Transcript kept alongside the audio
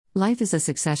Life is a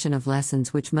succession of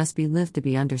lessons which must be lived to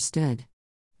be understood.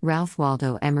 Ralph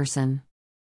Waldo Emerson.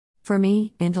 For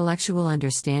me, intellectual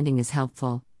understanding is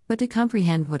helpful, but to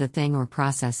comprehend what a thing or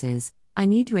process is, I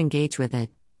need to engage with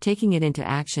it, taking it into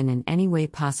action in any way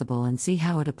possible and see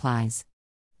how it applies.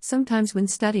 Sometimes when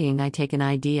studying, I take an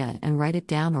idea and write it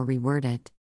down or reword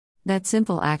it. That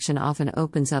simple action often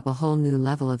opens up a whole new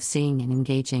level of seeing and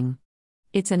engaging.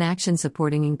 It's an action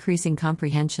supporting increasing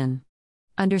comprehension.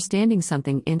 Understanding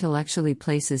something intellectually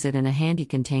places it in a handy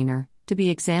container, to be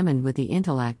examined with the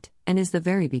intellect, and is the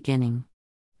very beginning.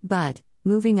 But,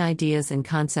 moving ideas and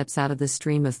concepts out of the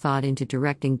stream of thought into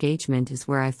direct engagement is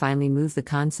where I finally move the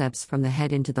concepts from the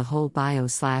head into the whole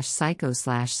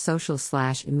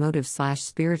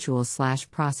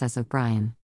bio/psycho/social/emotive/spiritual/process of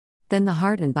Brian. Then the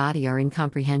heart and body are in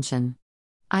comprehension.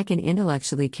 I can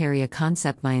intellectually carry a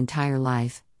concept my entire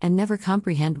life, and never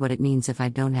comprehend what it means if I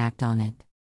don't act on it.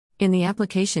 In the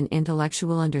application,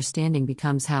 intellectual understanding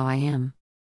becomes how I am.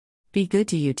 Be good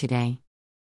to you today.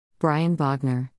 Brian Bogner.